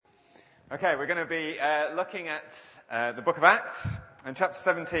Okay, we're going to be looking at the book of Acts and chapter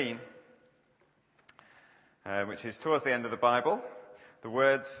 17, which is towards the end of the Bible. The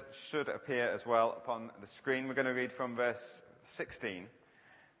words should appear as well upon the screen. We're going to read from verse 16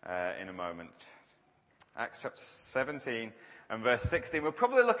 in a moment. Acts chapter 17 and verse 16. We'll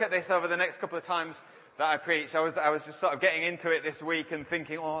probably look at this over the next couple of times that I preach. I was just sort of getting into it this week and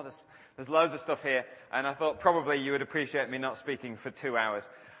thinking, there's loads of stuff here. And I thought probably you would appreciate me not speaking for 2 hours.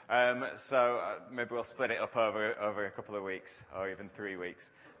 So maybe we'll split it up over a couple of weeks, or even 3 weeks.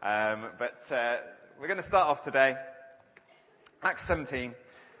 But we're going to start off today, Acts 17.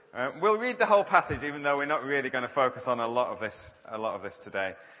 We'll read the whole passage, even though we're not really going to focus on a lot of this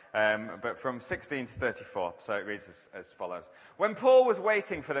today. But from 16 to 34, so it reads as follows. When Paul was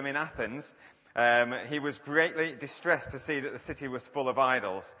waiting for them in Athens, he was greatly distressed to see that the city was full of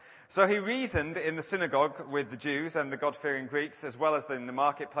idols. So he reasoned in the synagogue with the Jews and the God-fearing Greeks, as well as in the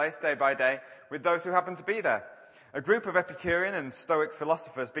marketplace day by day with those who happened to be there. A group of Epicurean and Stoic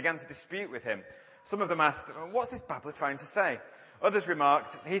philosophers began to dispute with him. Some of them asked, "What's this babbler trying to say?" Others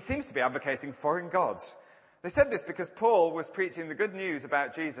remarked, "He seems to be advocating foreign gods." They said this because Paul was preaching the good news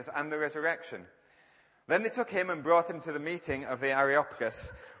about Jesus and the resurrection. Then they took him and brought him to the meeting of the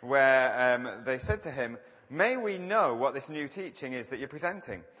Areopagus, where they said to him, "May we know what this new teaching is that you're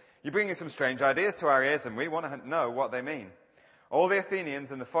presenting? You're bringing some strange ideas to our ears, and we want to know what they mean." All the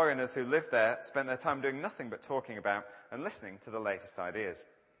Athenians and the foreigners who lived there spent their time doing nothing but talking about and listening to the latest ideas.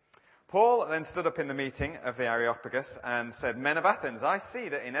 Paul then stood up in the meeting of the Areopagus and said, "Men of Athens, I see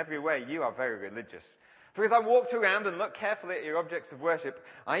that in every way you are very religious. For as I walked around and looked carefully at your objects of worship,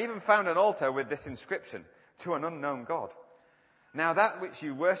 I even found an altar with this inscription, 'To an unknown God.' Now that which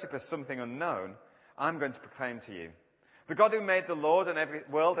you worship as something unknown, I'm going to proclaim to you. The God who made the Lord and every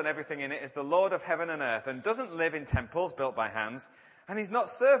world and everything in it is the Lord of heaven and earth, and doesn't live in temples built by hands, and he's not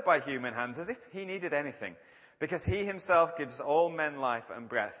served by human hands as if he needed anything, because he himself gives all men life and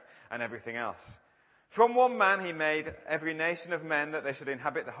breath and everything else. From one man he made every nation of men that they should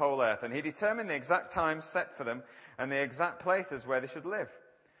inhabit the whole earth, and he determined the exact times set for them and the exact places where they should live.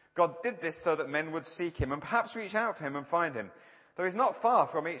 God did this so that men would seek him and perhaps reach out for him and find him, though he's not far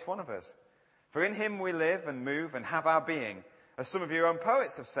from each one of us. For in him we live and move and have our being. As some of your own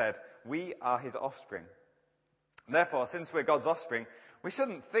poets have said, we are his offspring. Therefore, since we're God's offspring, we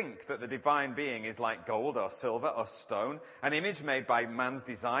shouldn't think that the divine being is like gold or silver or stone, an image made by man's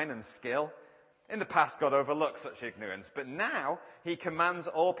design and skill. In the past, God overlooked such ignorance, but now he commands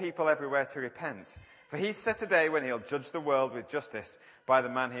all people everywhere to repent. For he's set a day when he'll judge the world with justice by the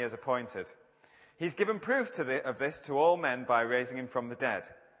man he has appointed. He's given proof of this to all men by raising him from the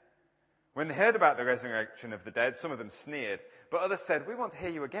dead." When they heard about the resurrection of the dead, some of them sneered, but others said, "We want to hear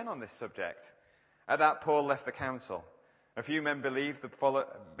you again on this subject." At that, Paul left the council. A few men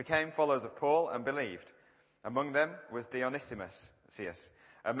became followers of Paul and believed. Among them was Dionysius,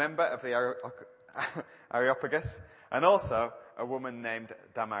 a member of the Areopagus, and also a woman named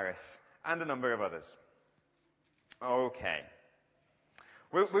Damaris, and a number of others. Okay.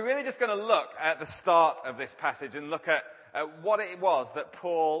 We're really just going to look at the start of this passage and look at what it was that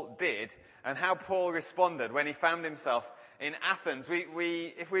Paul did and how Paul responded when he found himself in Athens.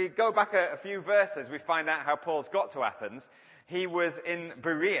 If we go back a few verses, we find out how Paul's got to Athens. He was in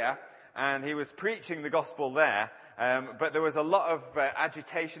Berea, and he was preaching the gospel there, but there was a lot of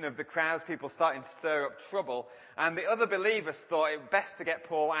agitation of the crowds, people starting to stir up trouble, and the other believers thought it best to get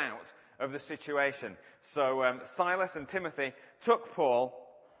Paul out of the situation. So Silas and Timothy took Paul,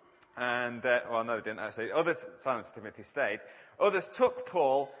 and, no, they didn't actually. Silas and Timothy stayed. Others took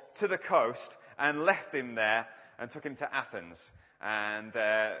Paul to the coast and left him there and took him to Athens. And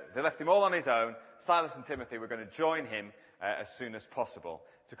they left him all on his own. Silas and Timothy were going to join him as soon as possible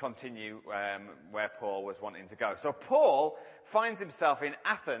to continue where Paul was wanting to go. So Paul finds himself in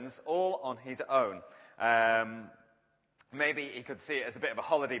Athens all on his own. Maybe he could see it as a bit of a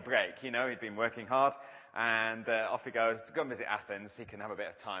holiday break. He'd been working hard, and off he goes to go and visit Athens. He can have a bit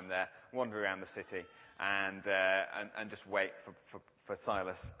of time there, wander around the city, and just wait for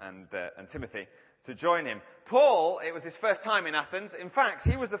Silas and Timothy to join him. Paul, it was his first time in Athens. In fact,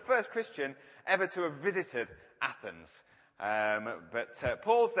 he was the first Christian ever to have visited Athens. But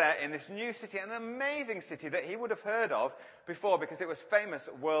Paul's there in this new city, an amazing city that he would have heard of before because it was famous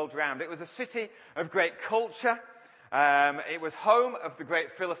world round. It was a city of great culture. It was home of the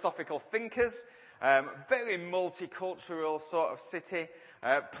great philosophical thinkers, very multicultural sort of city,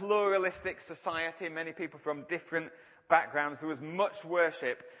 pluralistic society, many people from different backgrounds. There was much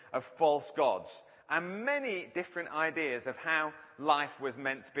worship of false gods and many different ideas of how life was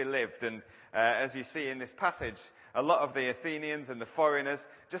meant to be lived. And as you see in this passage, a lot of the Athenians and the foreigners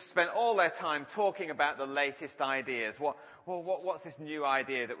just spent all their time talking about the latest ideas. What's this new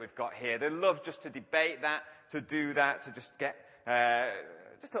idea that we've got here? They love just to debate that, to do that, to just get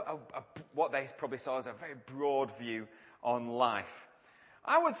what they probably saw as a very broad view on life.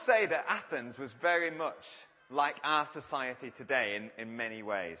 I would say that Athens was very much like our society today in many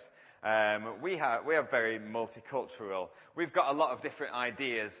ways. We are very multicultural. We've got a lot of different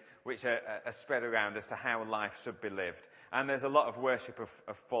ideas which are spread around as to how life should be lived. And there's a lot of worship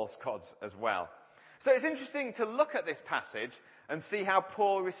of false gods as well. So it's interesting to look at this passage and see how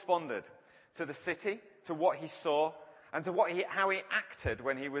Paul responded to the city, to what he saw, and to how he acted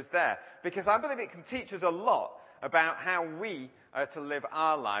when he was there. Because I believe it can teach us a lot about how we are to live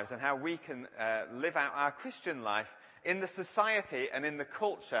our lives and how we can live out our Christian life in the society and in the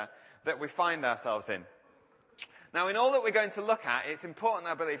culture that we find ourselves in. Now, in all that we're going to look at, it's important,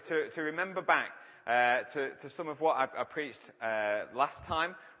 I believe, to remember back to some of what I preached last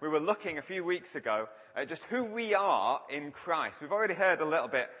time. We were looking a few weeks ago at just who we are in Christ. We've already heard a little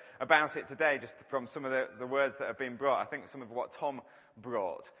bit about it today, just from some of the words that have been brought. I think some of what Tom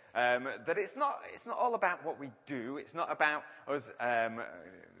brought. That it's not all about what we do. It's not about us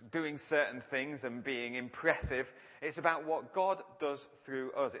doing certain things and being impressive. It's about what God does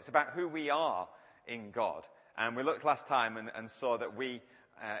through us. It's about who we are in God. And we looked last time and saw that we,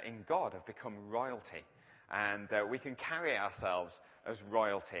 in God, have become royalty. And we can carry ourselves as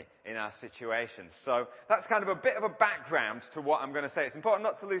royalty in our situations. So that's kind of a bit of a background to what I'm going to say. It's important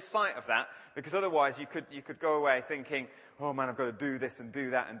not to lose sight of that, because otherwise you could go away thinking, oh man, I've got to do this and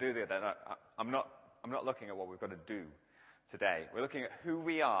do that and do the other. No, I'm not looking at what we've got to do today. We're looking at who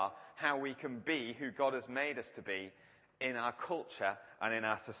we are, how we can be who God has made us to be in our culture and in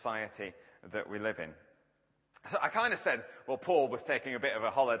our society that we live in. So I kind of said, well, Paul was taking a bit of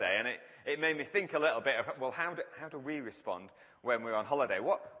a holiday, and it made me think a little bit of, well, how do we respond when we're on holiday?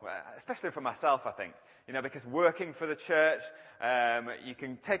 Especially for myself, I think, because working for the church, you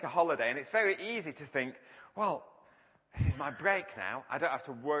can take a holiday, and it's very easy to think, well, this is my break now. I don't have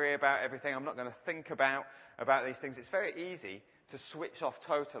to worry about everything. I'm not going to think about these things. It's very easy to switch off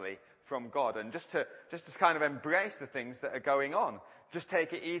totally from God and just to kind of embrace the things that are going on. Just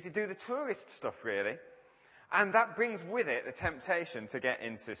take it easy, do the tourist stuff, really. And that brings with it the temptation to get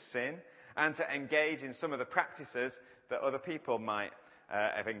into sin and to engage in some of the practices that other people might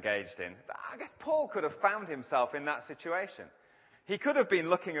have engaged in. I guess Paul could have found himself in that situation. He could have been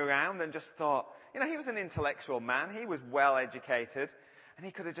looking around and just thought, he was an intellectual man. He was well educated. And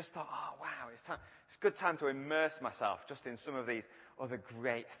he could have just thought, oh, wow, it's a good time to immerse myself just in some of these other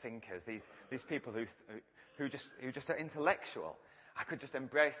great thinkers, these people who just are intellectual. I could just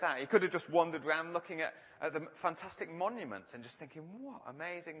embrace that. He could have just wandered around looking at the fantastic monuments and just thinking, what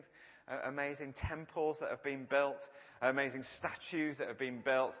amazing temples that have been built, amazing statues that have been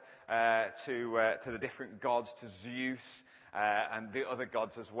built to the different gods, to Zeus and the other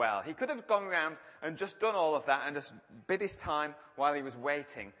gods as well. He could have gone around and just done all of that and just bid his time while he was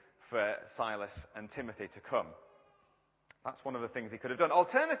waiting for Silas and Timothy to come. That's one of the things he could have done.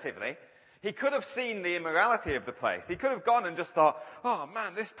 Alternatively, he could have seen the immorality of the place. He could have gone and just thought, oh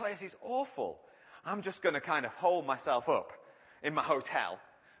man, this place is awful. I'm just going to kind of hold myself up in my hotel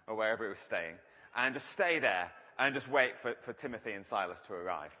or wherever he was staying and just stay there and just wait for Timothy and Silas to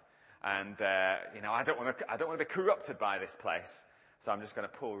arrive. And, I don't want to be corrupted by this place, so I'm just going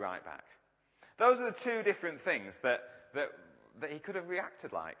to pull right back. Those are the two different things that he could have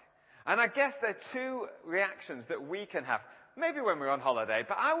reacted like. And I guess there are two reactions that we can have. Maybe when we're on holiday,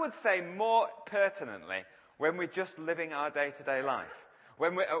 but I would say more pertinently when we're just living our day-to-day life.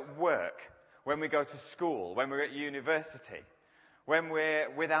 When we're at work, when we go to school, when we're at university, when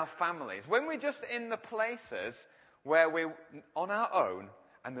we're with our families, when we're just in the places where we're on our own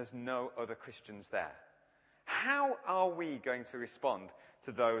and there's no other Christians there. How are we going to respond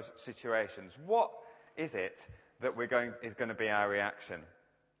to those situations? What is it that is going to be our reaction?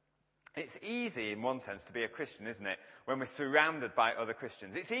 It's easy, in one sense, to be a Christian, isn't it, when we're surrounded by other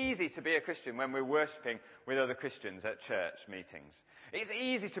Christians. It's easy to be a Christian when we're worshipping with other Christians at church meetings. It's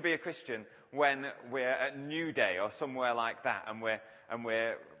easy to be a Christian when we're at New Day or somewhere like that, and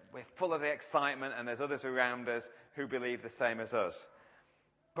we're full of the excitement, and there's others around us who believe the same as us.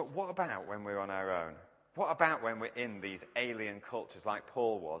 But what about when we're on our own? What about when we're in these alien cultures like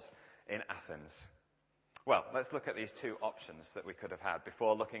Paul was in Athens? Well, let's look at these two options that we could have had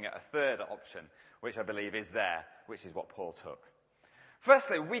before looking at a third option, which I believe is there, which is what Paul took.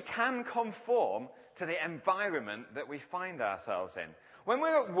 Firstly, we can conform to the environment that we find ourselves in. When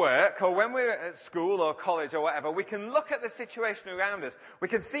we're at work or when we're at school or college or whatever, we can look at the situation around us. We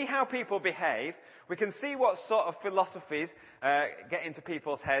can see how people behave. We can see what sort of philosophies get into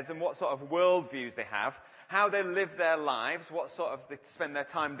people's heads and what sort of worldviews they have, how they live their lives, what sort of they spend their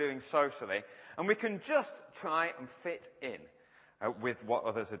time doing socially. And we can just try and fit in with what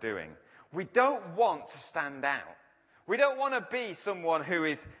others are doing. We don't want to stand out. We don't want to be someone who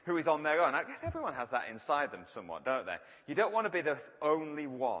is on their own. I guess everyone has that inside them somewhat, don't they? You don't want to be the only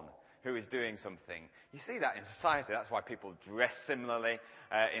one who is doing something. You see that in society. That's why people dress similarly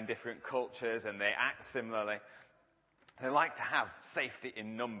in different cultures and they act similarly. They like to have safety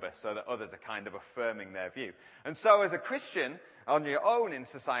in numbers so that others are kind of affirming their view. And so as a Christian on your own in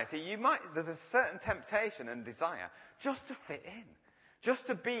society, there's a certain temptation and desire just to fit in, just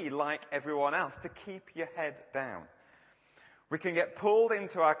to be like everyone else, to keep your head down. We can get pulled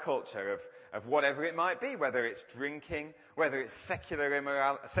into our culture of whatever it might be, whether it's drinking, whether it's sexual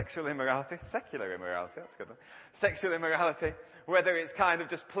immorality, that's a good one, sexual immorality, whether it's kind of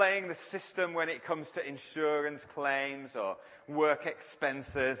just playing the system when it comes to insurance claims or work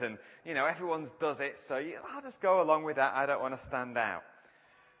expenses and, everyone does it, so I'll just go along with that, I don't want to stand out.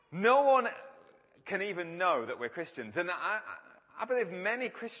 No one can even know that we're Christians, and I believe many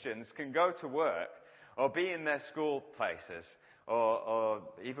Christians can go to work or be in their school places, or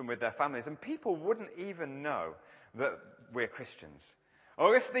even with their families, and people wouldn't even know that we're Christians.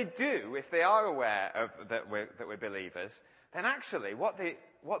 Or if they do, if they are aware of that we're believers, then actually what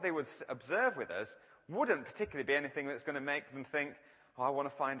they would observe with us wouldn't particularly be anything that's going to make them think, I want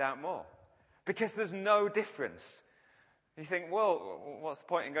to find out more. Because there's no difference. You think, well, what's the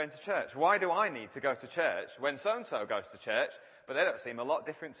point in going to church? Why do I need to go to church when so-and-so goes to church, but they don't seem a lot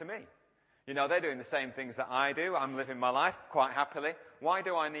different to me? They're doing the same things that I do. I'm living my life quite happily. Why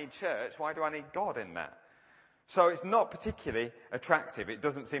do I need church? Why do I need God in that? So it's not particularly attractive. It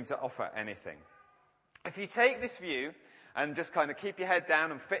doesn't seem to offer anything. If you take this view and just kind of keep your head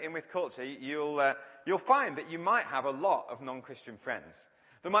down and fit in with culture, you'll find that you might have a lot of non-Christian friends.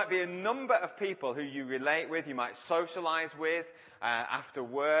 There might be a number of people who you relate with, you might socialize with after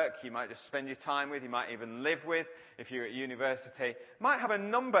work, you might just spend your time with, you might even live with if you're at university. You might have a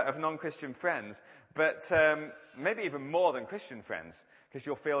number of non-Christian friends, but maybe even more than Christian friends, because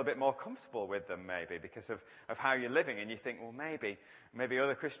you'll feel a bit more comfortable with them maybe because of how you're living, and you think, well, maybe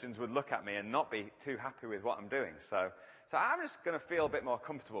other Christians would look at me and not be too happy with what I'm doing. So I'm just going to feel a bit more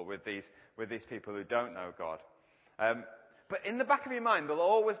comfortable with these people who don't know God. But in the back of your mind, there'll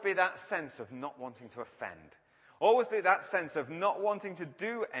always be that sense of not wanting to offend. Always be that sense of not wanting to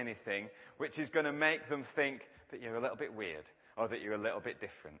do anything which is going to make them think that you're a little bit weird or that you're a little bit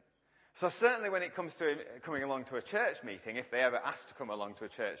different. So certainly when it comes to coming along to a church meeting, if they ever ask to come along to a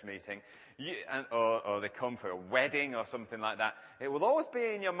church meeting, or they come for a wedding or something like that, it will always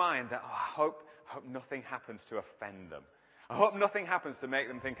be in your mind that, I hope nothing happens to offend them. I hope nothing happens to make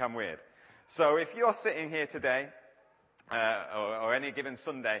them think I'm weird. So if you're sitting here today, or any given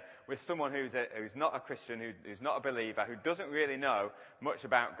Sunday with someone who's not a Christian, who's not a believer, who doesn't really know much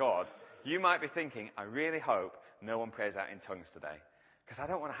about God, you might be thinking, I really hope no one prays out in tongues today, because I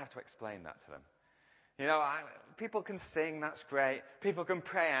don't want to have to explain that to them. People can sing, that's great. People can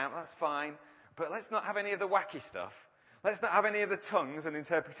pray out, that's fine. But let's not have any of the wacky stuff. Let's not have any of the tongues and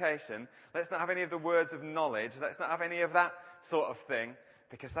interpretation. Let's not have any of the words of knowledge. Let's not have any of that sort of thing,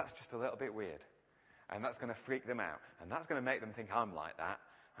 because that's just a little bit weird. And that's going to freak them out. And that's going to make them think I'm like that.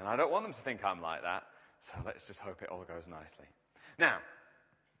 And I don't want them to think I'm like that. So let's just hope it all goes nicely. Now,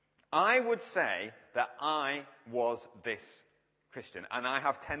 I would say that I was this Christian. And I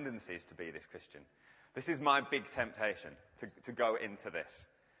have tendencies to be this Christian. This is my big temptation, to go into this.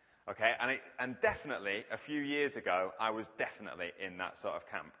 Okay? And definitely, a few years ago, I was definitely in that sort of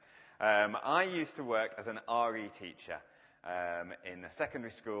camp. I used to work as an RE teacher in a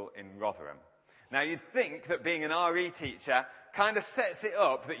secondary school in Rotherham. Now, you'd think that being an RE teacher kind of sets it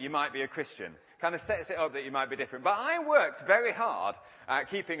up that you might be a Christian, kind of sets it up that you might be different. But I worked very hard at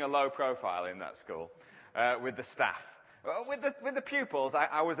keeping a low profile in that school with the staff. With the pupils,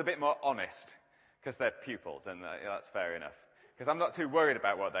 I was a bit more honest, because they're pupils, and that's fair enough. Because I'm not too worried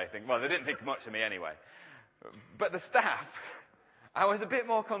about what they think. Well, they didn't think much of me anyway. But the staff, I was a bit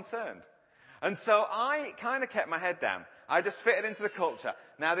more concerned. And so I kind of kept my head down. I just fitted into the culture.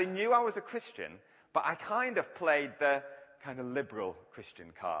 Now, they knew I was a Christian, but I kind of played the kind of liberal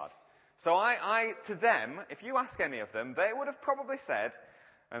Christian card. So I to them, if you ask any of them, they would have probably said,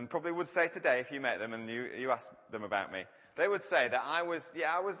 and probably would say today if you met them and you asked them about me, they would say that I was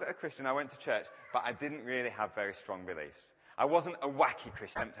a Christian, I went to church, but I didn't really have very strong beliefs. I wasn't a wacky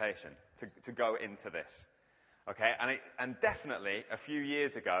Christian temptation to go into this. Okay, and definitely a few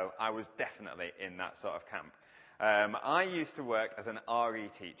years ago, I was definitely in that sort of camp. I used to work as an RE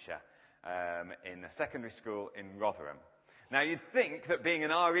teacher in a secondary school in Rotherham. Now, you'd think that being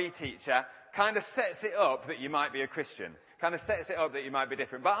an RE teacher kind of sets it up that you might be a Christian, kind of sets it up that you might be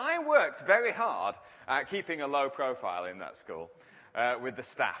different. But I worked very hard at keeping a low profile in that school with the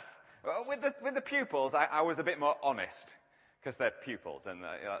staff. With the pupils, I was a bit more honest, because they're pupils, and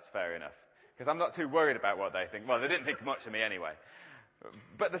that's fair enough. Because I'm not too worried about what they think. Well, they didn't think much of me anyway.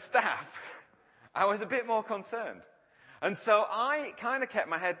 But the staff, I was a bit more concerned. And so I kind of kept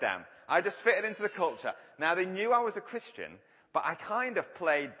my head down. I just fitted into the culture. Now, they knew I was a Christian, but I kind of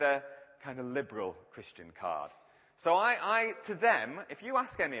played the kind of liberal Christian card. So I to them, if you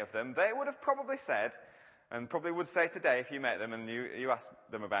ask any of them, they would have probably said, and probably would say today if you met them and you asked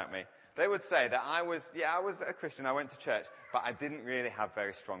them about me, they would say that I was a Christian, I went to church, but I didn't really have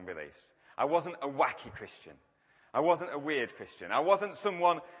very strong beliefs. I wasn't a wacky Christian. I wasn't a weird Christian. I wasn't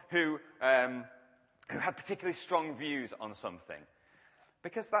someone who had particularly strong views on something.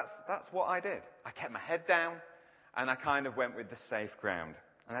 Because that's what I did. I kept my head down, and I kind of went with the safe ground.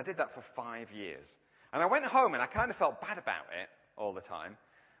 And I did that for 5 years. And I went home, and I kind of felt bad about it all the time,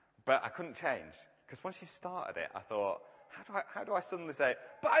 but I couldn't change. Because once you started it, I thought, how do I suddenly say,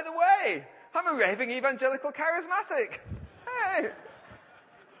 by the way, I'm a raving evangelical charismatic. Hey!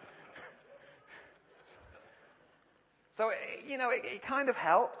 So, it kind of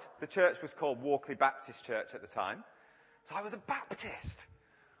helped. The church was called Walkley Baptist Church at the time. So I was a Baptist.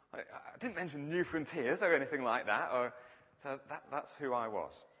 I didn't mention New Frontiers or anything like that. So that's who I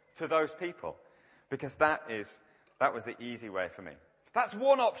was to those people. Because that was the easy way for me. That's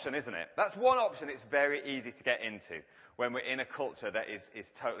one option, isn't it? That's one option it's very easy to get into when we're in a culture that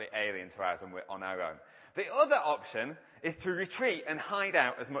is totally alien to ours and we're on our own. The other option is to retreat and hide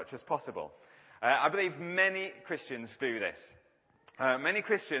out as much as possible. I believe many Christians do this. Many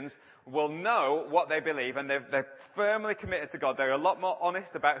Christians will know what they believe, and they're firmly committed to God. They're a lot more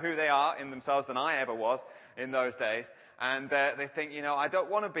honest about who they are in themselves than I ever was in those days. And they think, I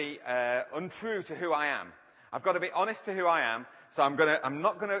don't want to be untrue to who I am. I've got to be honest to who I am, so I'm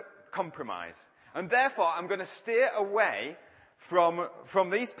not going to compromise. And therefore, I'm going to steer away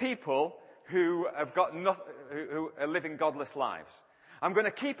from these people who who are living godless lives. I'm going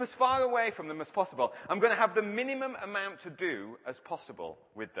to keep as far away from them as possible. I'm going to have the minimum amount to do as possible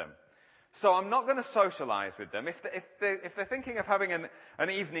with them. So I'm not going to socialize with them. If they're thinking of having an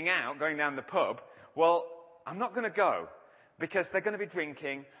evening out, going down the pub, well, I'm not going to go because they're going to be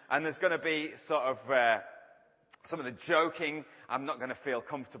drinking and there's going to be sort of some of the joking I'm not going to feel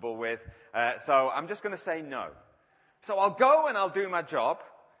comfortable with. So I'm just going to say no. So I'll go and I'll do my job.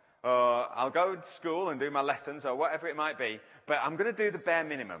 Or I'll go to school and do my lessons or whatever it might be, but I'm going to do the bare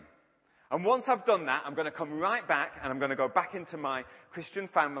minimum. And once I've done that, I'm going to come right back and I'm going to go back into my Christian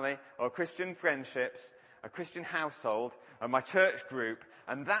family or Christian friendships, a Christian household, and my church group,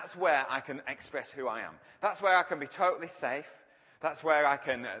 and that's where I can express who I am. That's where I can be totally safe. That's where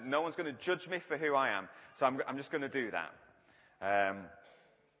no one's going to judge me for who I am. So I'm just going to do that.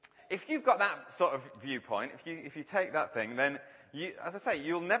 If you've got that sort of viewpoint, if you take that thing, then as I say,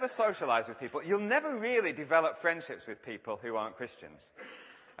 you'll never socialize with people. You'll never really develop friendships with people who aren't Christians.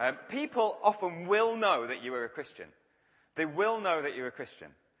 People often will know that you are a Christian. They will know that you're a Christian.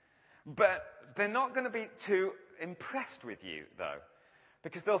 But they're not going to be too impressed with you, though.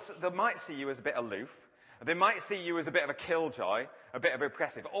 Because they might see you as a bit aloof. They might see you as a bit of a killjoy, a bit of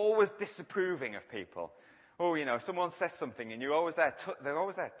oppressive, always disapproving of people. Oh, someone says something and they're always there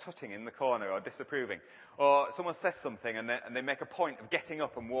tutting in the corner or disapproving. Or someone says something and they make a point of getting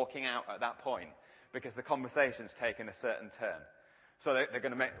up and walking out at that point because the conversation's taken a certain turn. So they're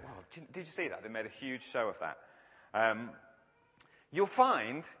going to make, did you see that? They made a huge show of that. You'll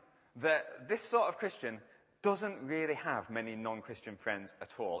find that this sort of Christian doesn't really have many non-Christian friends at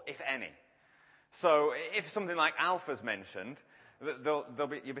all, if any. So if something like Alpha's mentioned,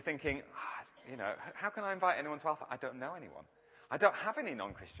 you'll be thinking, how can I invite anyone to Alpha? I don't know anyone. I don't have any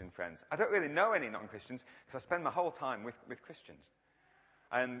non-Christian friends. I don't really know any non-Christians because I spend my whole time with Christians.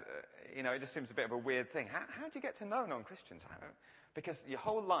 And, it just seems a bit of a weird thing. How do you get to know non-Christians? Because your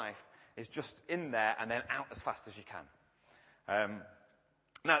whole life is just in there and then out as fast as you can.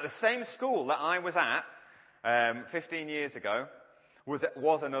 Now, the same school that I was at 15 years ago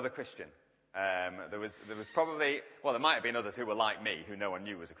was another Christian. There was probably, there might have been others who were like me, who no one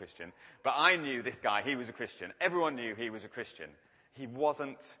knew was a Christian. But I knew this guy, he was a Christian. Everyone knew he was a Christian. He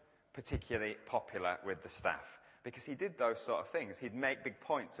wasn't particularly popular with the staff because he did those sort of things. He'd make big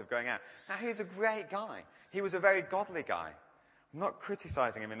points of going out. Now, he was a great guy. He was a very godly guy. I'm not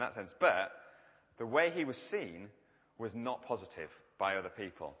criticizing him in that sense, but the way he was seen was not positive by other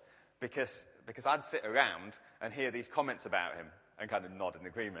people. Because I'd sit around and hear these comments about him and kind of nod in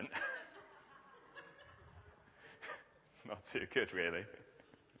agreement. Not too good, really.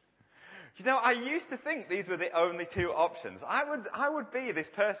 You know, I used to think these were the only two options. I would be this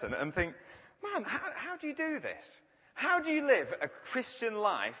person and think, man, how do you do this? How do you live a Christian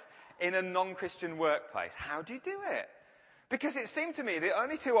life in a non-Christian workplace? How do you do it? Because it seemed to me the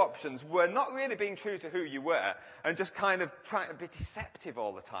only two options were not really being true to who you were and just kind of trying to be deceptive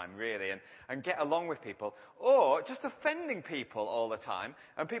all the time, really, and get along with people, or just offending people all the time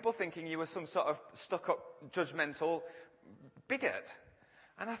and people thinking you were some sort of stuck-up, judgmental bigot.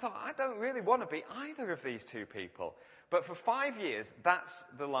 And I thought, I don't really want to be either of these two people. But for 5 years, that's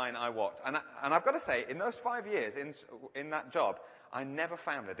the line I walked. And I've got to say, in those 5 years, in that job, I never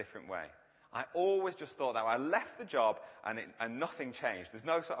found a different way. I always just thought that way. I left the job and nothing changed. There's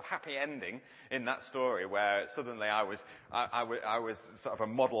no sort of happy ending in that story where suddenly I was sort of a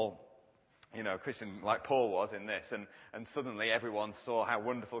model, you know, Christian like Paul was in this, and suddenly everyone saw how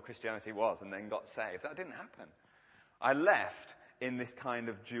wonderful Christianity was and then got saved. That didn't happen. I left in this kind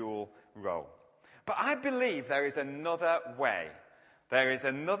of dual role. But I believe there is another way. There is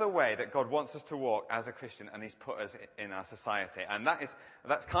another way that God wants us to walk as a Christian, and he's put us in our society. And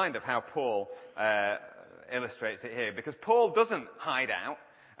that's kind of how Paul illustrates it here. Because Paul doesn't hide out,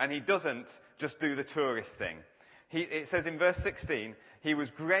 and he doesn't just do the tourist thing. It says in verse 16, he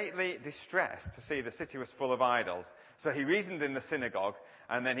was greatly distressed to see the city was full of idols. So he reasoned in the synagogue,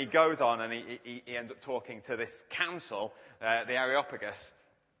 and then he goes on and he ends up talking to this council, the Areopagus,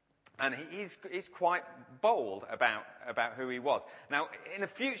 and he's quite bold about who he was. Now, in the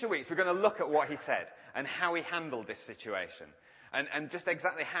future weeks, we're going to look at what he said and how he handled this situation, and just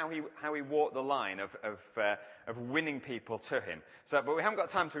exactly how he walked the line of winning people to him. But we haven't got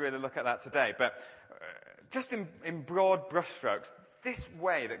time to really look at that today. But just in broad brushstrokes, this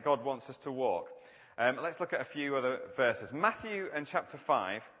way that God wants us to walk. Let's look at a few other verses. Matthew and chapter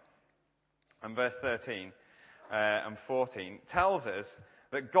 5 and verse 13 and 14 tells us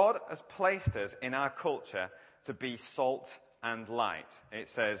that God has placed us in our culture to be salt and light. It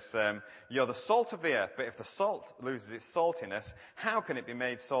says, you're the salt of the earth, but if the salt loses its saltiness, how can it be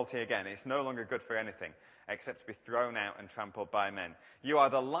made salty again? It's no longer good for anything, except to be thrown out and trampled by men. You are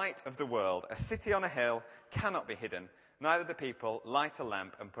the light of the world. A city on a hill cannot be hidden. Neither do people light a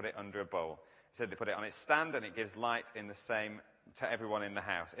lamp and put it under a bowl. So they put it on its stand, and it gives light to everyone in the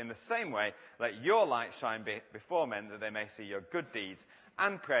house. In the same way, let your light shine before men, that they may see your good deeds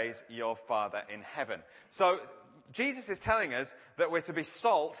and praise your Father in heaven. So Jesus is telling us that we're to be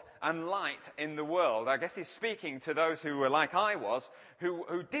salt and light in the world. I guess he's speaking to those who were like I was,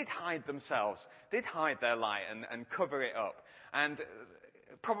 who did hide themselves, did hide their light and cover it up, and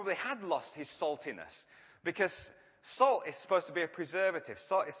probably had lost his saltiness. Because salt is supposed to be a preservative.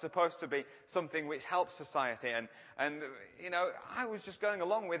 Salt is supposed to be something which helps society. And you know, I was just going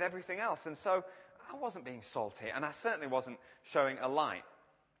along with everything else. And so I wasn't being salty, and I certainly wasn't showing a light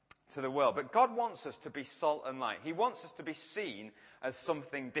to the world. But God wants us to be salt and light. He wants us to be seen as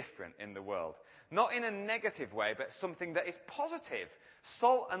something different in the world. Not in a negative way, but something that is positive.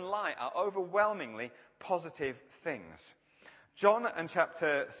 Salt and light are overwhelmingly positive things. John and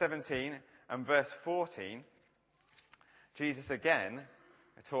chapter 17 and verse 14, Jesus again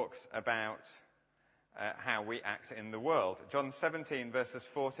talks about how we act in the world. John 17 verses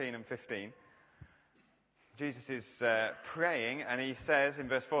 14 and 15. Jesus is praying, and he says in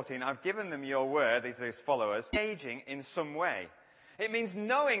verse 14, I've given them your word, these are his followers, engaging in some way. It means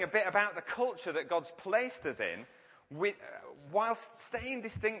knowing a bit about the culture that God's placed us in, whilst staying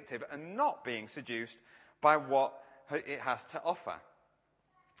distinctive and not being seduced by what it has to offer.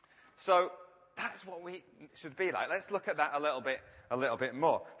 So that's what we should be like. Let's look at that a little bit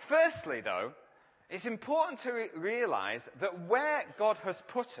more. Firstly, though, it's important to realize that where God has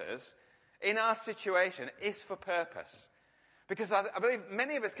put us in our situation is for purpose. Because I believe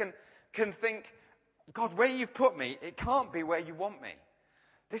many of us can think, God, where you've put me, it can't be where you want me.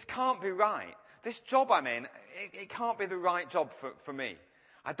 This can't be right. This job I'm in, it can't be the right job for me.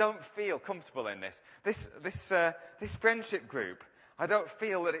 I don't feel comfortable in this. This friendship group, I don't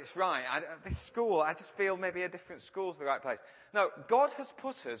feel that it's right. This school, I just feel maybe a different school's the right place. No, God has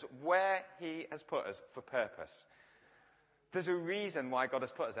put us where he has put us for purpose. There's a reason why God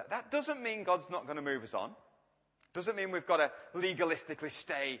has put us there. That doesn't mean God's not going to move us on. Doesn't mean we've got to legalistically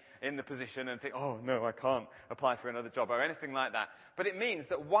stay in the position and think, oh, no, I can't apply for another job or anything like that. But it means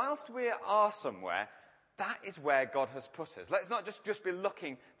that whilst we are somewhere, that is where God has put us. Let's not just be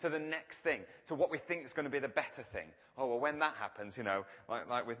looking to the next thing, to what we think is going to be the better thing. Oh, well, when that happens,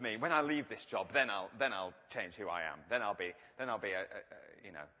 like with me, when I leave this job, then I'll change who I am. Then I'll be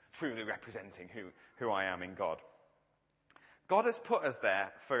truly representing who I am in God. God has put us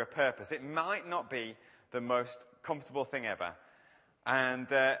there for a purpose. It might not be the most comfortable thing ever. And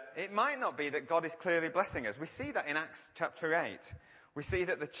it might not be that God is clearly blessing us. We see that in Acts chapter 8. We see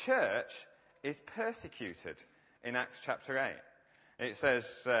that the church is persecuted in Acts chapter 8. It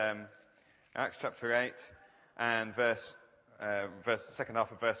says, Acts chapter 8 and second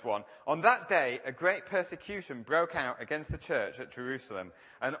half of verse 1, "On that day, a great persecution broke out against the church at Jerusalem,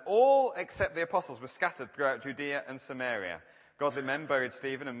 and all except the apostles were scattered throughout Judea and Samaria. Godly men buried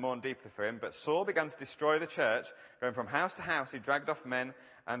Stephen and mourned deeply for him, but Saul began to destroy the church. Going from house to house, he dragged off men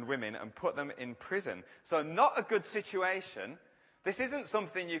and women and put them in prison." So not a good situation. This isn't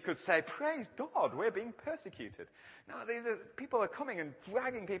something you could say, praise God, we're being persecuted. No, people are coming and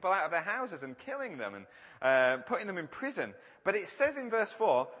dragging people out of their houses and killing them and putting them in prison. But it says in verse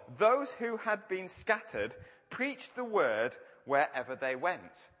 4, those who had been scattered preached the word wherever they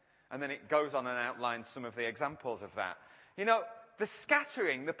went. And then it goes on and outlines some of the examples of that. The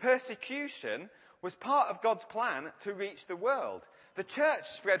scattering, the persecution, was part of God's plan to reach the world. The church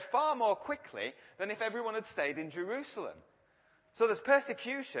spread far more quickly than if everyone had stayed in Jerusalem. So there's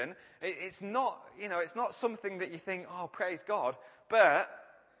persecution. It's not something that you think, oh, praise God, but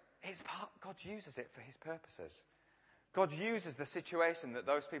God uses it for his purposes. God uses the situation that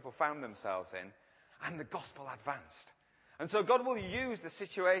those people found themselves in, and the gospel advanced. And so God will use the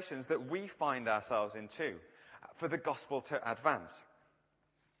situations that we find ourselves in too, for the gospel to advance.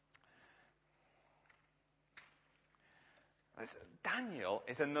 Daniel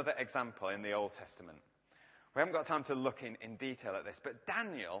is another example in the Old Testament. We haven't got time to look in detail at this, but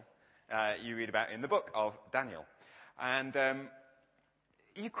Daniel, you read about in the book of Daniel. And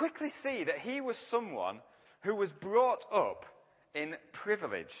you quickly see that he was someone who was brought up in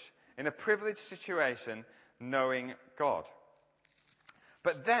privilege, in a privileged situation, knowing God.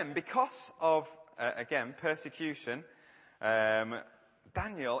 But then, because of, again, persecution,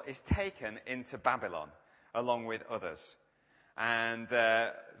 Daniel is taken into Babylon, along with others. And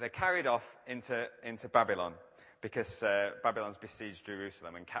they're carried off into Babylon because Babylon's besieged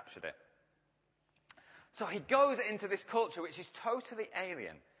Jerusalem and captured it. So he goes into this culture which is totally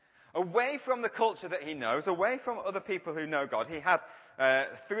alien, away from the culture that he knows, away from other people who know God. He had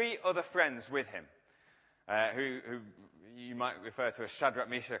 3 other friends with him who you might refer to as Shadrach,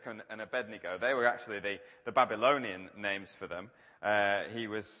 Meshach, and Abednego. They were actually the Babylonian names for them. They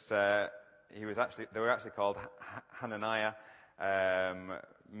were actually called Hananiah,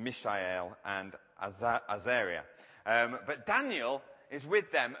 Mishael, and Azariah. But Daniel is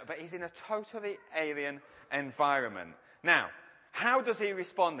with them, but he's in a totally alien environment. Now, how does he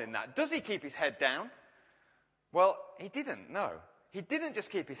respond in that? Does he keep his head down? Well, he didn't, no. He didn't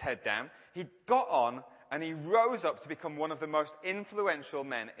just keep his head down. He got on and he rose up to become one of the most influential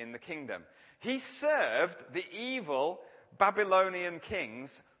men in the kingdom. He served the evil Babylonian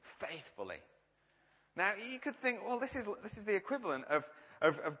kings faithfully. Now, you could think, well, this is the equivalent of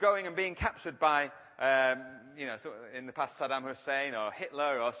going and being captured by, so in the past Saddam Hussein or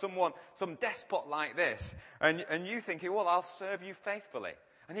Hitler or some despot like this, and you thinking, well, I'll serve you faithfully.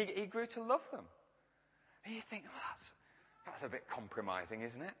 And he grew to love them. And you think, well, that's a bit compromising,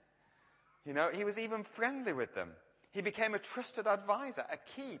 isn't it? He was even friendly with them. He became a trusted advisor, a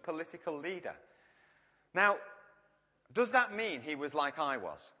key political leader. Now, does that mean he was like I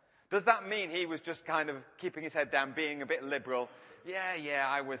was? Does that mean he was just kind of keeping his head down, being a bit liberal? Yeah,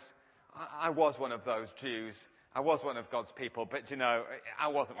 I was one of those Jews. I was one of God's people, but I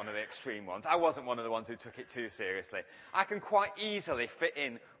wasn't one of the extreme ones. I wasn't one of the ones who took it too seriously. I can quite easily fit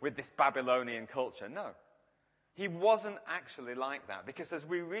in with this Babylonian culture. No. He wasn't actually like that, because as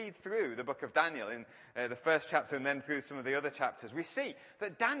we read through the book of Daniel in the first chapter and then through some of the other chapters, we see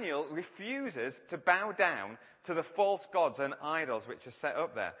that Daniel refuses to bow down to the false gods and idols which are set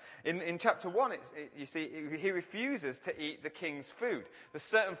up there. In chapter 1, you see, he refuses to eat the king's food. There's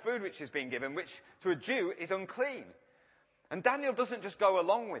certain food which is being given, which to a Jew is unclean. And Daniel doesn't just go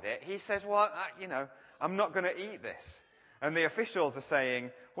along with it. He says, well, I'm not going to eat this. And the officials are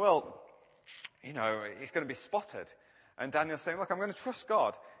saying, well, he's going to be spotted. And Daniel's saying, look, I'm going to trust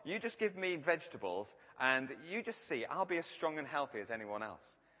God. You just give me vegetables, and you just see, I'll be as strong and healthy as anyone else.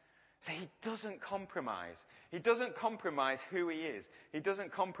 So he doesn't compromise. He doesn't compromise who he is. He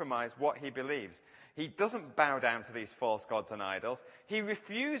doesn't compromise what he believes. He doesn't bow down to these false gods and idols. He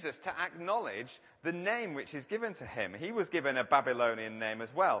refuses to acknowledge the name which is given to him. He was given a Babylonian name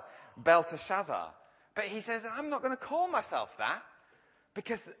as well, Belteshazzar, But he says, I'm not going to call myself that,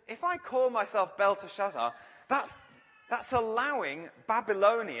 because if I call myself Belteshazzar, that's allowing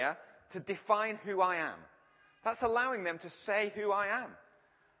Babylonia to define who I am. That's allowing them to say who I am.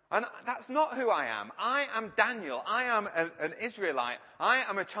 And that's not who I am. I am Daniel. I am an Israelite. I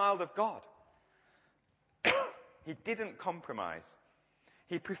am a child of God. He didn't compromise.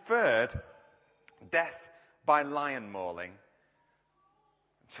 He preferred death by lion mauling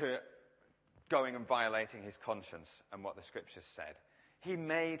to going and violating his conscience and what the scriptures said. He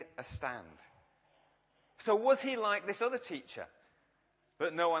made a stand. So was he like this other teacher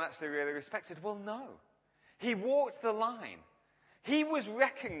that no one actually really respected? Well, no. He walked the line. He was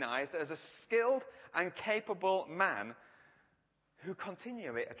recognized as a skilled and capable man who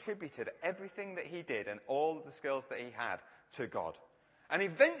continually attributed everything that he did and all of the skills that he had to God. And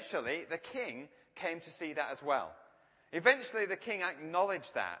eventually, the king came to see that as well. Eventually, the king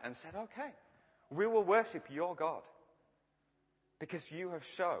acknowledged that and said, okay, we will worship your God because you have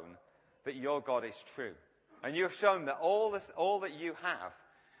shown that your God is true. And you have shown that all that you have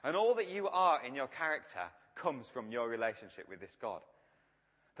and all that you are in your character comes from your relationship with this God.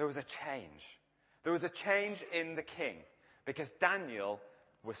 There was a change. There was a change in the king because Daniel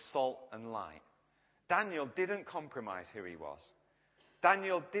was salt and light. Daniel didn't compromise who he was.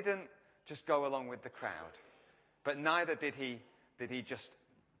 Daniel didn't just go along with the crowd, but neither did he just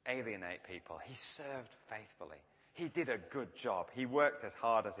alienate people. He served faithfully. He did a good job. He worked as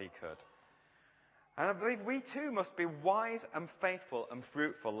hard as he could. And I believe we too must be wise and faithful and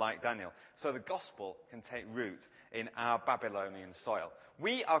fruitful like Daniel, so the gospel can take root in our Babylonian soil.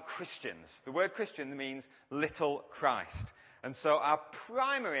 We are Christians. The word Christian means little Christ. And so our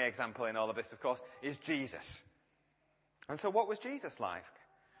primary example in all of this, of course, is Jesus. And so what was Jesus like?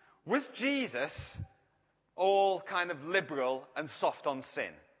 Was Jesus all kind of liberal and soft on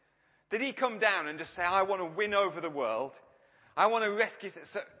sin? Did he come down and just say, I want to win over the world. I want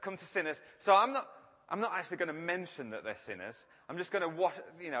to come to sinners. So I'm not actually going to mention that they're sinners. I'm just going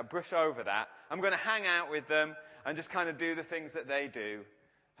to brush over that. I'm going to hang out with them and just kind of do the things that they do.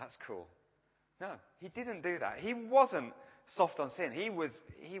 That's cool. No, he didn't do that. He wasn't soft on sin. He was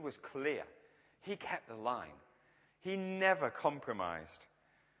clear. He kept the line. He never compromised.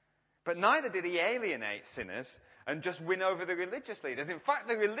 But neither did he alienate sinners and just win over the religious leaders. In fact,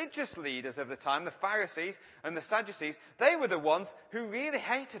 the religious leaders of the time, the Pharisees and the Sadducees, they were the ones who really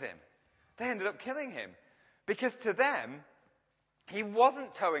hated him. They ended up killing him. Because to them, he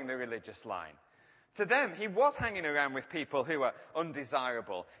wasn't towing the religious line. To them, he was hanging around with people who were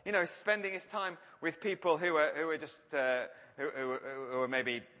undesirable. Spending his time with people who were just who were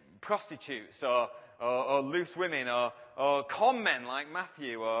maybe prostitutes or loose women or con men like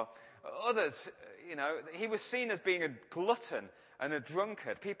Matthew or others. He was seen as being a glutton and a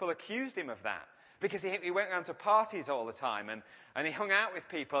drunkard. People accused him of that because he went around to parties all the time and he hung out with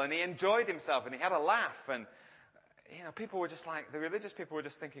people and he enjoyed himself and he had a laugh and people were just like, the religious people were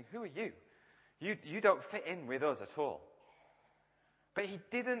just thinking, who are you? You don't fit in with us at all. But he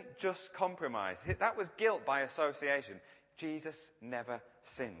didn't just compromise. That was guilt by association. Jesus never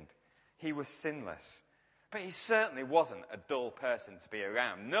sinned. He was sinless. But he certainly wasn't a dull person to be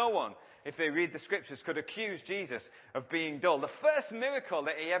around. No one, if they read the scriptures, could accuse Jesus of being dull. The first miracle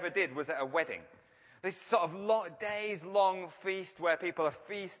that he ever did was at a wedding. This sort of days-long feast where people are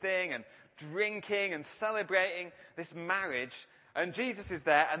feasting and drinking and celebrating this marriage. And Jesus is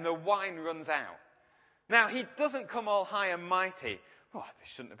there and the wine runs out. Now, he doesn't come all high and mighty. Oh, they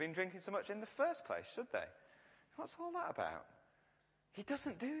shouldn't have been drinking so much in the first place, should they? What's all that about? He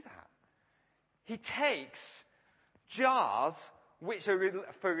doesn't do that. He takes jars which are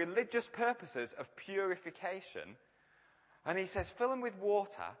for religious purposes of purification, and he says, fill them with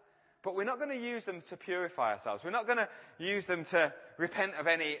water, but we're not going to use them to purify ourselves. We're not going to use them to repent of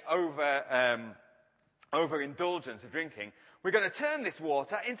any overindulgence of drinking. We're going to turn this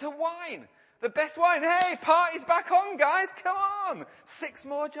water into wine. The best wine. Hey, party's back on, guys. Come on. 6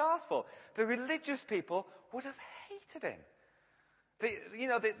 more jars full. The religious people would have hated him.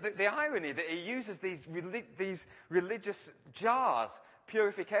 The irony that he uses these religious jars,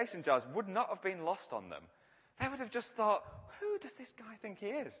 purification jars, would not have been lost on them. They would have just thought, who does this guy think he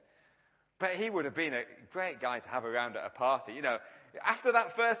is? But he would have been a great guy to have around at a party. After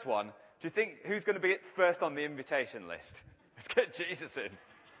that first one, do you think who's going to be first on the invitation list? Let's get Jesus in.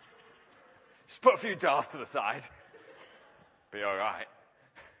 Just put a few jars to the side. Be all right.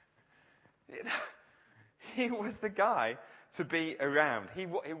 He was the guy to be around. He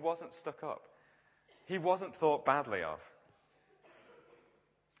wasn't stuck up. He wasn't thought badly of.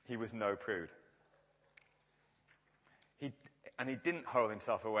 He was no prude. He didn't hole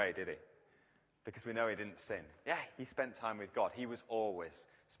himself away, did he? because we know he didn't sin. Yeah, he spent time with God. He was always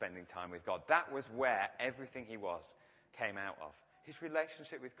spending time with God. That was where everything he was came out of. His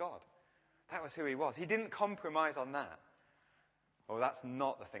relationship with God. That was who he was. He didn't compromise on that. Well, that's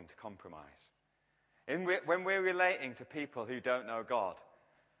not the thing to compromise. When we're relating to people who don't know God,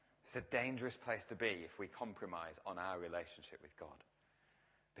 it's a dangerous place to be if we compromise on our relationship with God.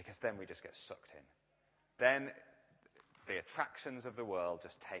 Because then we just get sucked in. Then the attractions of the world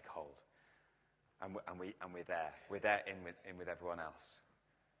just take hold. And we're there. We're there in with everyone else.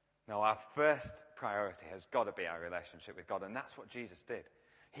 Now, our first priority has got to be our relationship with God. And that's what Jesus did.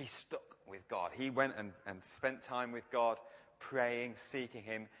 He stuck with God. He went and spent time with God, praying, seeking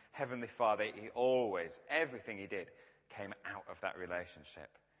him. Heavenly Father, everything he did came out of that relationship.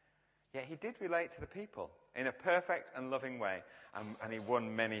 Yet he did relate to the people in a perfect and loving way, and he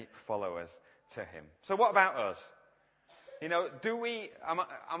won many followers to him. So what about us?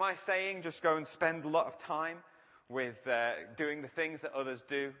 Am I saying just go and spend a lot of time with doing the things that others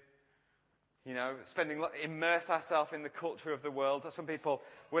do? Immerse ourselves in the culture of the world. Some people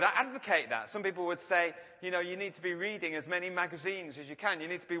would advocate that. Some people would say, you need to be reading as many magazines as you can. You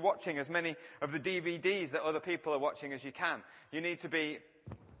need to be watching as many of the DVDs that other people are watching as you can. You need to be,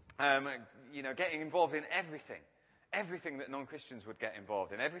 getting involved in everything. Everything that non-Christians would get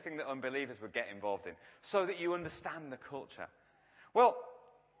involved in. Everything that unbelievers would get involved in. So that you understand the culture. Well,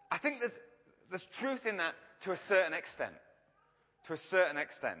 I think there's truth in that to a certain extent. To a certain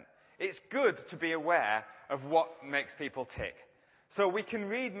extent. It's good to be aware of what makes people tick. So we can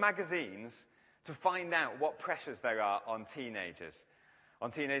read magazines to find out what pressures there are on teenagers, on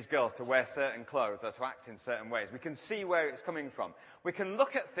teenage girls to wear certain clothes or to act in certain ways. We can see where it's coming from. We can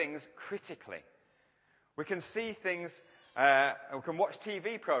look at things critically. We can see things, we can watch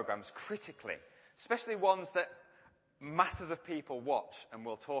TV programs critically, especially ones that masses of people watch and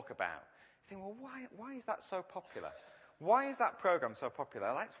will talk about. You think, well, why is that so popular? Why is that program so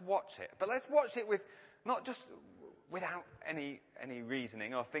popular? Let's watch it. But let's watch it with, not just without any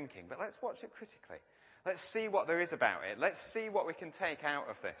reasoning or thinking, but let's watch it critically. Let's see what there is about it. Let's see what we can take out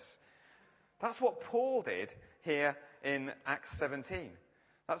of this. That's what Paul did here in Acts 17.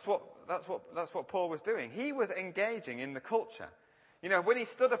 That's what Paul was doing. He was engaging in the culture. When he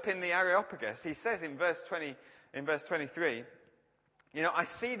stood up in the Areopagus, he says in verse 23, I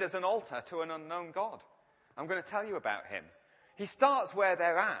see there's an altar to an unknown God. I'm going to tell you about him. He starts where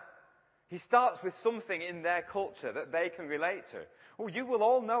they're at. He starts with something in their culture that they can relate to. Oh, you will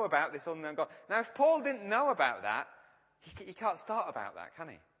all know about this unknown God. Now, if Paul didn't know about that, he can't start about that, can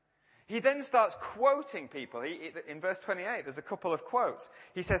he? He then starts quoting people. In verse 28, there's a couple of quotes.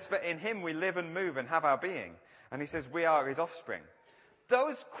 He says, "For in him we live and move and have our being." And he says, "We are his offspring."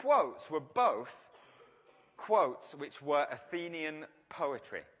 Those quotes were both quotes which were Athenian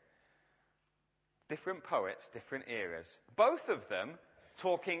poetry. Different poets, different eras. Both of them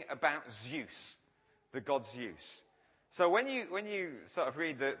talking about Zeus, the god Zeus. So when you sort of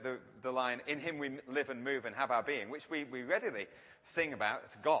read the line, "In him we live and move and have our being," which we readily sing about,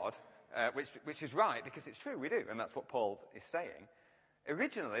 it's God, which is right, because it's true, we do, and that's what Paul is saying.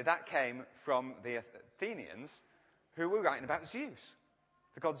 Originally, that came from the Athenians who were writing about Zeus,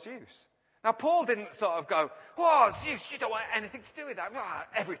 the god Zeus. Now, Paul didn't sort of go, "Oh, Zeus, you don't want anything to do with that.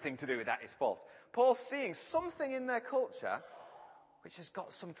 Everything to do with that is false." Paul's seeing something in their culture which has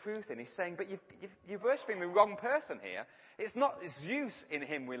got some truth in. He's saying, but you're worshipping the wrong person here. It's not Zeus in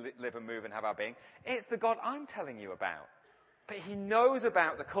him we live and move and have our being. It's the God I'm telling you about. But he knows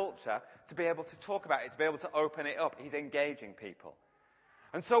about the culture to be able to talk about it, to be able to open it up. He's engaging people.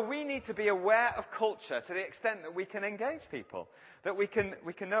 And so we need to be aware of culture to the extent that we can engage people, that we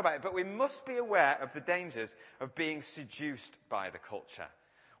can know about it. But we must be aware of the dangers of being seduced by the culture.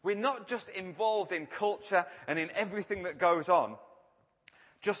 We're not just involved in culture and in everything that goes on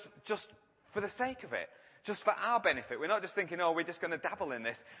just for the sake of it, just for our benefit. We're not just thinking, oh, we're just going to dabble in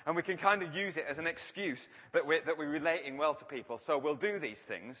this, and we can kind of use it as an excuse that we're relating well to people, so we'll do these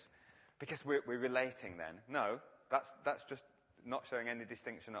things because we're relating then. No, that's just not showing any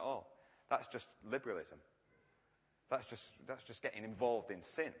distinction at all. That's just liberalism. That's just getting involved in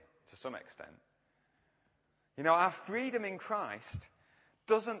sin to some extent. Our freedom in Christ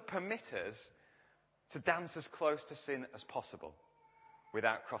doesn't permit us to dance as close to sin as possible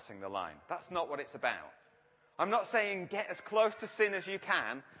without crossing the line. That's not what it's about. I'm not saying get as close to sin as you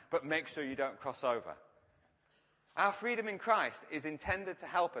can, but make sure you don't cross over. Our freedom in Christ is intended to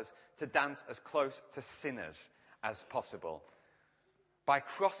help us to dance as close to sinners as possible by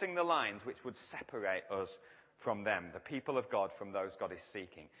crossing the lines which would separate us from them, the people of God, from those God is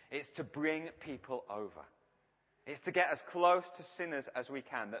seeking. It's to bring people over. It's to get as close to sinners as we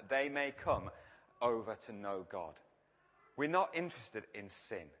can, that they may come over to know God. We're not interested in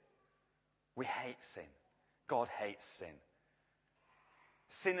sin. We hate sin. God hates sin.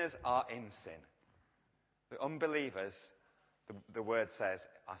 Sinners are in sin. The unbelievers, the word says,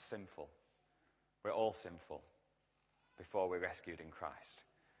 are sinful. We're all sinful before we're rescued in Christ.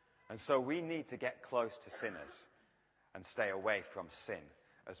 And so we need to get close to sinners and stay away from sin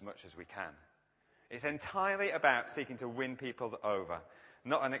as much as we can. It's entirely about seeking to win people over,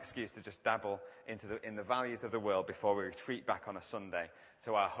 not an excuse to just dabble in the values of the world before we retreat back on a Sunday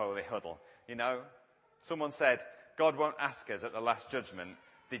to our holy huddle. You know, someone said, God won't ask us at the last judgment,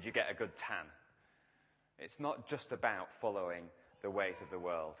 did you get a good tan? It's not just about following the ways of the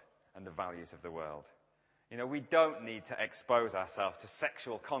world and the values of the world. You know, we don't need to expose ourselves to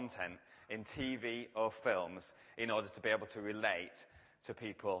sexual content in TV or films in order to be able to relate to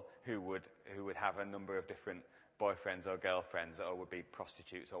people who would have a number of different boyfriends or girlfriends or would be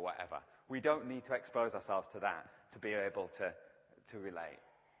prostitutes or whatever. We don't need to expose ourselves to that to be able to relate.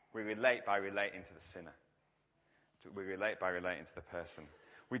 We relate by relating to the sinner. We relate by relating to the person.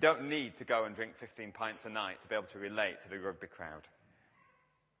 We don't need to go and drink 15 pints a night to be able to relate to the rugby crowd.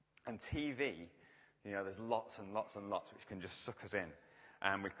 And TV, you know, there's lots and lots and lots which can just suck us in.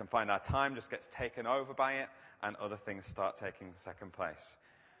 And we can find our time just gets taken over by it and other things start taking second place.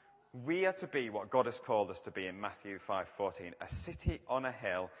 We are to be what God has called us to be in Matthew 5:14, a city on a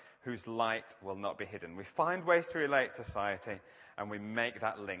hill whose light will not be hidden. We find ways to relate to society and we make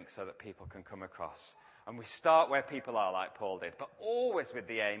that link so that people can come across. And we start where people are, like Paul did, but always with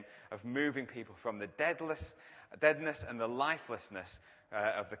the aim of moving people from the deadness and the lifelessness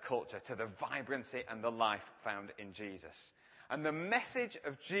of the culture to the vibrancy and the life found in Jesus. And the message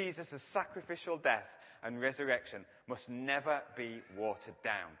of Jesus' sacrificial death and resurrection must never be watered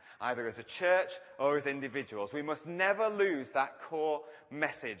down, either as a church or as individuals. We must never lose that core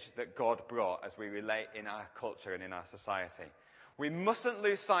message that God brought as we relate in our culture and in our society. We mustn't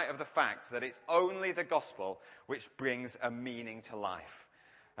lose sight of the fact that it's only the gospel which brings a meaning to life.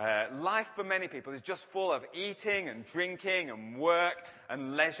 Life for many people is just full of eating and drinking and work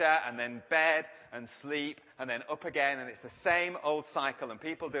and leisure and then bed and sleep and then up again, and it's the same old cycle, and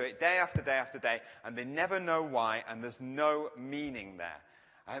people do it day after day after day and they never know why, and there's no meaning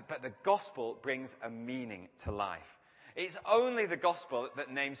there. But the gospel brings a meaning to life. It's only the gospel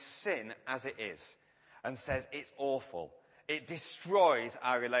that names sin as it is and says it's awful. It destroys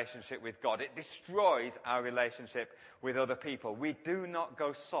our relationship with God. It destroys our relationship with other people. We do not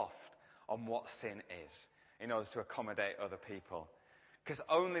go soft on what sin is in order to accommodate other people. Because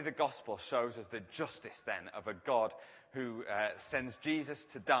only the gospel shows us the justice then of a God who sends Jesus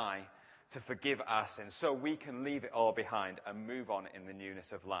to die to forgive our sins so we can leave it all behind and move on in the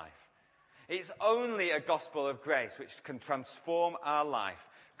newness of life. It's only a gospel of grace which can transform our life,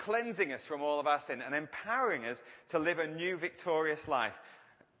 cleansing us from all of our sin and empowering us to live a new victorious life,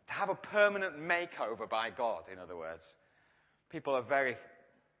 to have a permanent makeover by God, in other words. People are very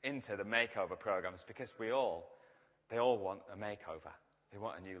into the makeover programs because they all want a makeover. They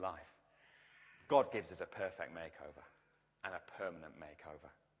want a new life. God gives us a perfect makeover and a permanent makeover.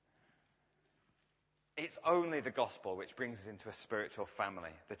 It's only the gospel which brings us into a spiritual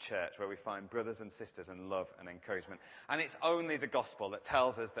family, the church, where we find brothers and sisters and love and encouragement. And it's only the gospel that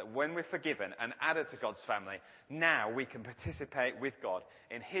tells us that when we're forgiven and added to God's family, now we can participate with God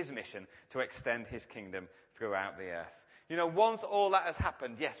in his mission to extend his kingdom throughout the earth. You know, once all that has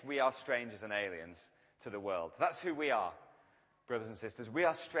happened, yes, we are strangers and aliens to the world. That's who we are, brothers and sisters. We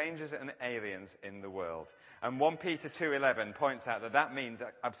are strangers and aliens in the world. And 1 Peter 2:11 points out that means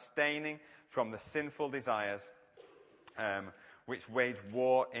abstaining from the sinful desires which wage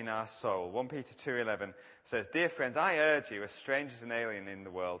war in our soul. 1 Peter 2:11 says, "Dear friends, I urge you, as strangers and alien in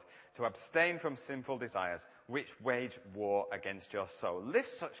the world, to abstain from sinful desires which wage war against your soul. Live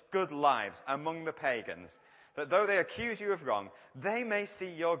such good lives among the pagans, that though they accuse you of wrong, they may see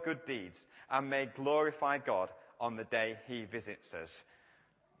your good deeds and may glorify God on the day he visits us."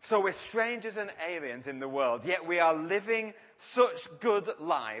 So we're strangers and aliens in the world, yet we are living such good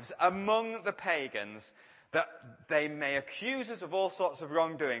lives among the pagans that they may accuse us of all sorts of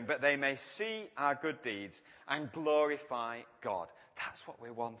wrongdoing, but they may see our good deeds and glorify God. That's what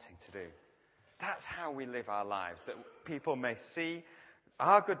we're wanting to do. That's how we live our lives, that people may see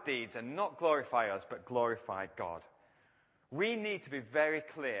our good deeds and not glorify us, but glorify God. We need to be very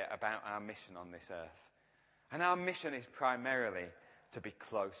clear about our mission on this earth. And our mission is primarily to be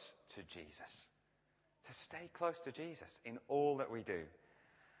close to Jesus. To stay close to Jesus in all that we do.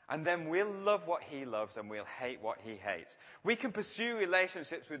 And then we'll love what he loves and we'll hate what he hates. We can pursue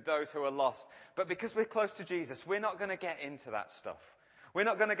relationships with those who are lost, but because we're close to Jesus, we're not going to get into that stuff. We're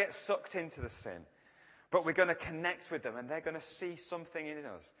not going to get sucked into the sin, but we're going to connect with them, and they're going to see something in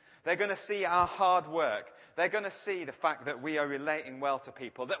us. They're going to see our hard work. They're going to see the fact that we are relating well to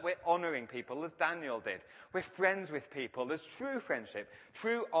people, that we're honoring people, as Daniel did. We're friends with people. There's true friendship,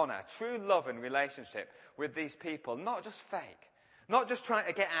 true honor, true love and relationship with these people, not just fake, not just trying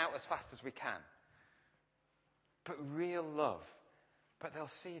to get out as fast as we can, but real love. But they'll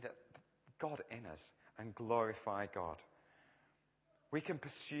see that God in us and glorify God. We can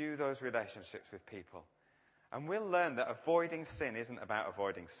pursue those relationships with people. And we'll learn that avoiding sin isn't about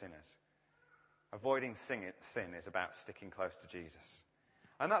avoiding sinners. Avoiding sin is about sticking close to Jesus.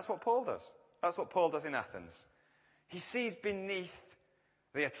 And that's what Paul does. That's what Paul does in Athens. He sees beneath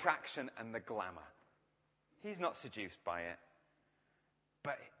the attraction and the glamour. He's not seduced by it.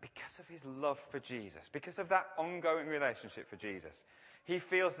 But because of his love for Jesus, because of that ongoing relationship for Jesus, he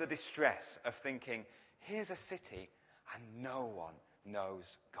feels the distress of thinking, here's a city and no one knows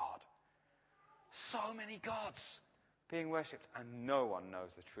God. So many gods being worshipped and no one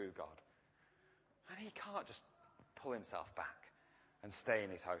knows the true God. And he can't just pull himself back and stay in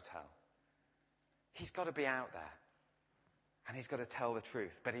his hotel. He's got to be out there. And he's got to tell the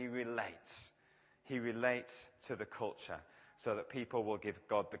truth. But he relates. He relates to the culture so that people will give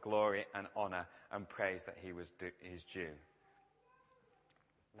God the glory and honor and praise that is due.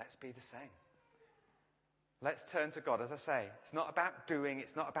 Let's be the same. Let's turn to God. As I say, it's not about doing,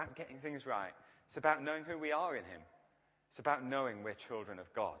 it's not about getting things right. It's about knowing who we are in him. It's about knowing we're children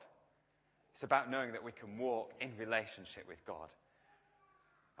of God. It's about knowing that we can walk in relationship with God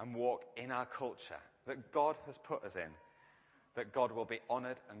and walk in our culture that God has put us in, that God will be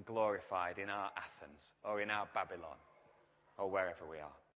honored and glorified in our Athens or in our Babylon or wherever we are.